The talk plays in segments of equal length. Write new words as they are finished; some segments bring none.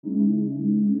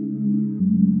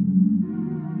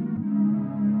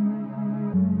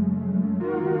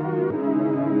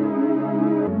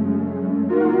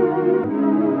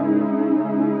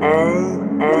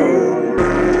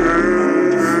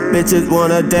Bitches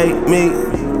wanna date me,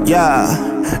 yeah.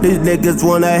 These niggas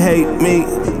wanna hate me,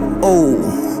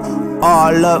 oh.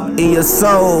 All up in your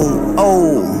soul,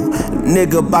 oh.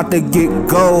 Nigga bout to get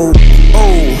gold,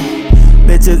 oh.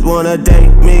 Bitches wanna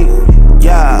date me,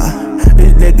 yeah.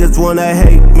 These niggas wanna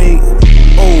hate me,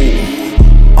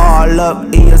 oh. All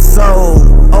up in your soul,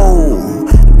 oh.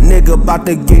 Nigga bout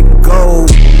to get gold.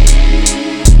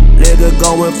 Nigga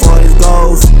going for his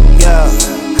goals, yeah.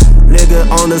 Nigga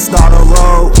on the starter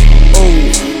road,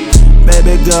 ooh.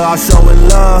 Baby girl, I'm showing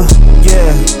love,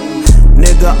 yeah.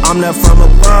 Nigga, I'm that from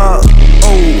above,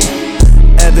 ooh.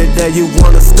 Every day you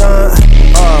wanna stunt,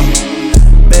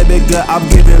 baby girl, I'm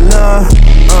giving love,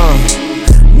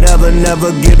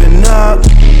 never giving up,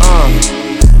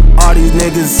 all these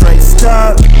niggas straight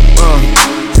stuck,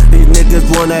 these niggas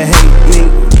wanna hate me,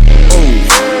 ooh.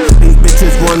 These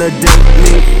bitches wanna date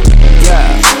me,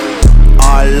 yeah.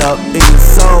 All up in your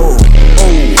soul,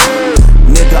 ooh.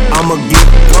 Nigga, I'ma get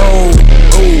gold,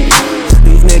 ooh.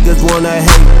 These niggas wanna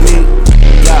hate me,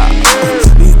 yeah.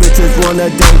 These bitches wanna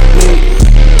date me,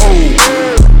 ooh.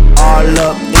 All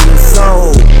up in your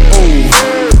soul, ooh.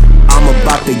 I'm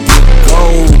about to get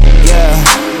gold, yeah.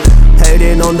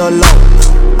 Hating on the low,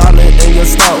 all in your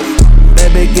stove.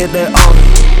 Baby, get that on,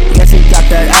 yeah, she got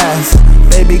that ass.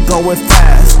 Baby, going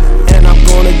fast, and I'm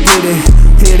gonna get it.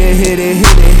 Hit it,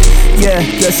 yeah,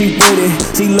 she with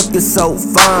it. She looking so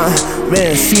fine,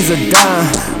 man, she's a dime.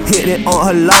 Hit it on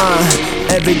her line,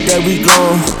 every day we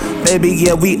gone. Baby,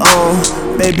 yeah, we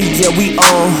on. Baby, yeah, we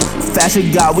on.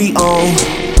 Fashion God, we on.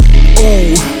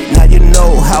 Ooh, now you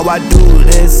know how I do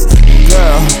this,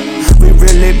 girl. We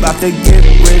really about to get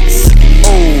rich.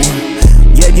 Ooh,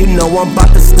 yeah, you know I'm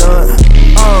about to stunt.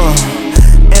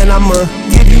 And I'ma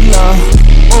give you love.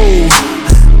 Ooh,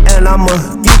 and I'ma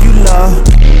give you love.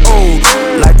 Ooh,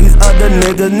 like these other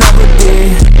niggas never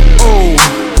did. Ooh,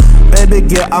 baby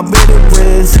girl, I'm really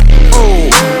rich. Ooh,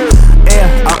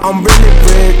 yeah, I'm really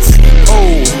rich.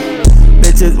 Ooh,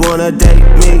 bitches wanna date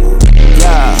me,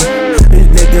 yeah. These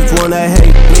niggas wanna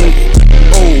hate me.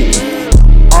 Ooh,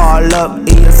 all up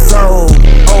in your soul.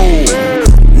 Ooh,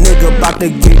 nigga bout to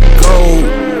get